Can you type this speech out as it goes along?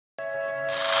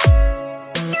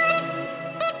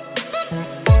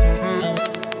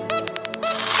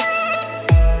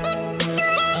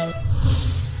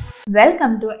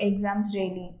Welcome to Exams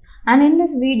Daily, and in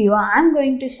this video I am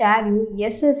going to share you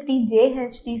SSC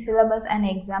JHT syllabus and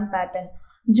exam pattern,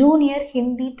 Junior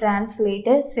Hindi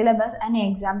Translator syllabus and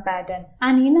exam pattern.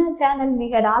 And in our channel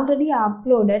we had already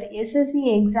uploaded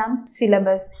SSC exams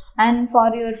syllabus, and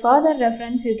for your further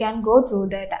reference you can go through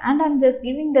that, and I'm just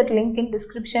giving that link in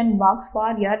description box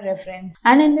for your reference.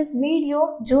 And in this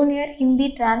video, Junior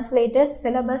Hindi Translator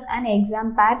syllabus and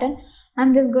exam pattern,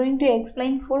 I'm just going to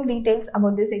explain full details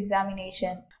about this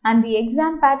examination. And the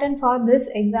exam pattern for this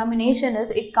examination is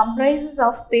it comprises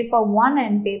of paper 1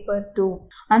 and paper 2.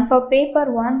 And for paper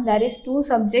 1 there is two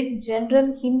subjects,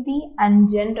 general Hindi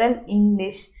and general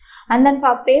English. And then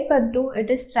for paper 2 it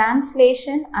is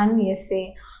translation and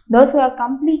essay. Those who have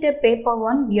completed paper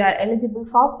 1, you are eligible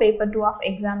for paper 2 of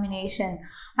examination.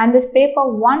 And this paper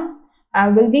 1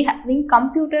 will be having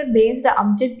computer based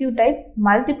objective type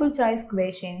multiple choice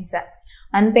questions.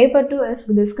 And paper 2 is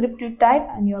descriptive type,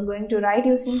 and you are going to write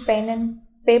using pen and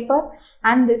paper,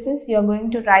 and this is you are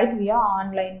going to write via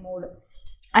online mode.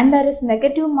 And there is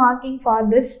negative marking for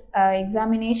this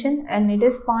examination, and it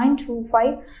is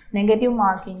 0.25 negative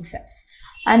markings.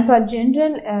 And for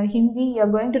general Hindi, you are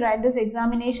going to write this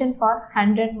examination for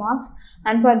 100 marks,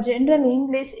 and for general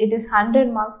English it is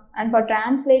 100 marks, and for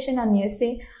translation and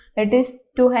essay it is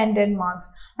 200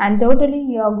 marks, and totally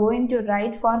you are going to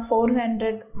write for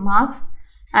 400 marks.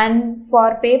 And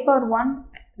for paper 1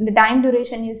 the time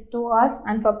duration is 2 hours,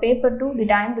 and for paper 2 the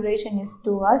time duration is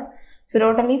 2 hours. So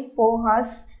totally 4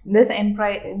 hours this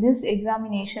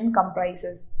examination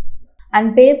comprises.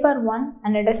 And paper 1,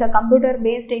 and it is a computer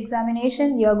based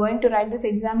examination, you are going to write this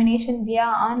examination via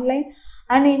online,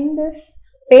 and in this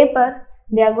paper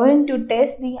they are going to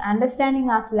test the understanding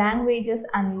of languages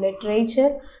and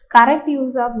literature, correct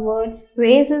use of words,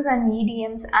 phrases and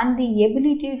idioms, and the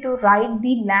ability to write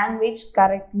the language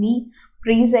correctly,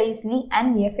 precisely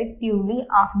and effectively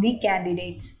of the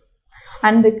candidates.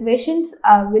 And the questions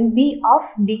will be of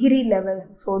degree level.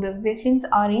 So the questions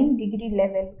are in degree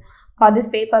level for this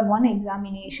paper 1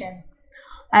 examination.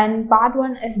 And part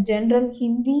 1 is general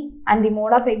Hindi, and the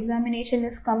mode of examination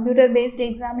is computer based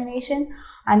examination,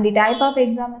 and the type of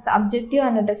exam is objective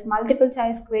and it is multiple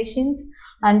choice questions,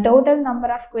 and total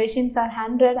number of questions are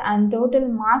 100, and total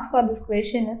marks for this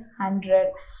question is 100.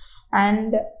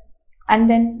 And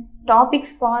then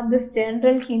topics for this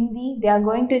general Hindi, they are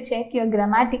going to check your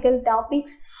grammatical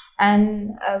topics,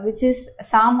 and which is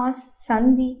samas,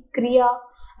 sandhi, kriya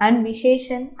and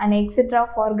visheshan and etc.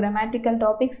 for grammatical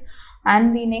topics.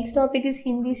 And the next topic is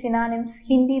Hindi synonyms,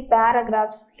 Hindi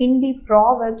paragraphs, Hindi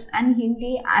proverbs and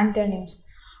Hindi antonyms.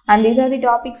 And these are the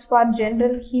topics for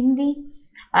general Hindi,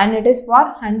 and it is for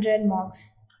 100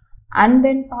 marks. And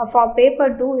then for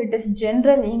paper 2 it is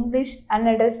general English, and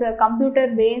it is a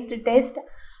computer based test,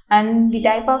 and the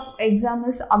type of exam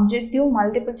is objective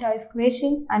multiple choice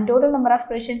question, and total number of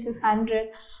questions is 100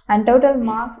 and total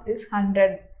marks is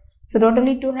 100. So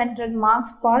totally 200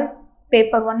 marks for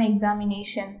paper 1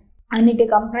 examination. And it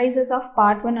comprises of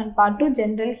part 1 and part 2,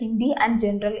 general Hindi and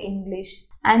general English.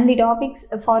 And the topics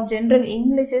for general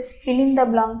English is fill in the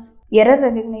blanks, error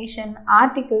recognition,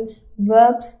 articles,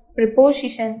 verbs,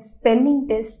 prepositions, spelling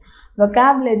test,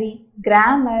 vocabulary,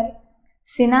 grammar,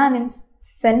 synonyms,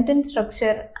 sentence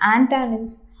structure,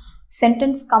 antonyms,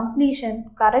 sentence completion,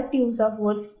 correct use of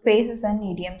words, phrases and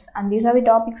idioms. And these are the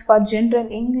topics for general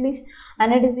English,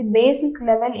 and it is the basic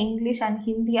level English and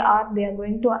Hindi they are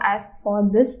going to ask for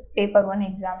this paper 1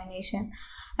 examination.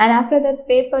 And after that,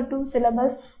 paper 2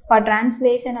 syllabus for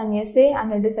translation and essay,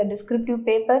 and it is a descriptive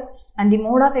paper, and the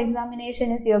mode of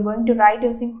examination is you are going to write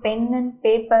using pen and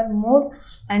paper mode,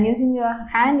 and using your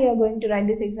hand you are going to write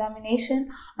this examination.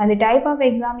 And the type of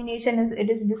examination is it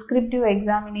is descriptive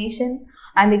examination,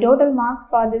 and the total marks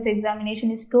for this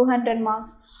examination is 200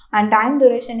 marks, and time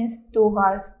duration is 2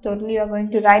 hours. Totally you are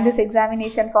going to write this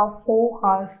examination for 4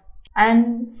 hours.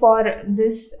 And for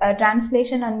this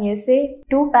translation and essay,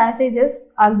 2 passages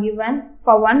are given.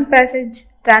 For one passage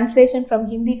translation from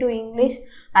Hindi to English,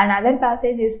 and other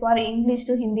passage is for English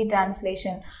to Hindi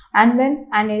translation, and then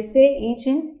an essay each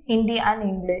in Hindi and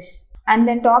English. And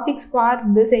then topics for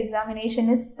this examination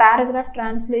is paragraph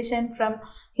translation from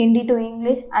Hindi to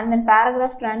English, and then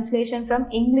paragraph translation from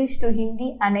English to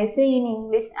Hindi, an essay in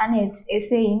English and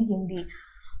essay in Hindi.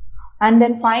 And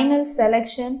then final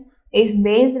selection is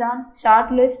based on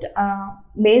shortlist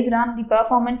based on the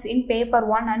performance in paper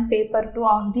 1 and paper 2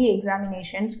 of the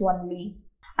examinations only.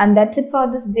 And that's it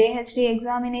for this JHT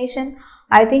examination.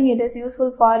 I think it is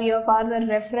useful for your further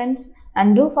reference,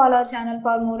 and do follow our channel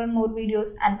for more and more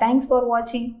videos, and thanks for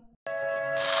watching.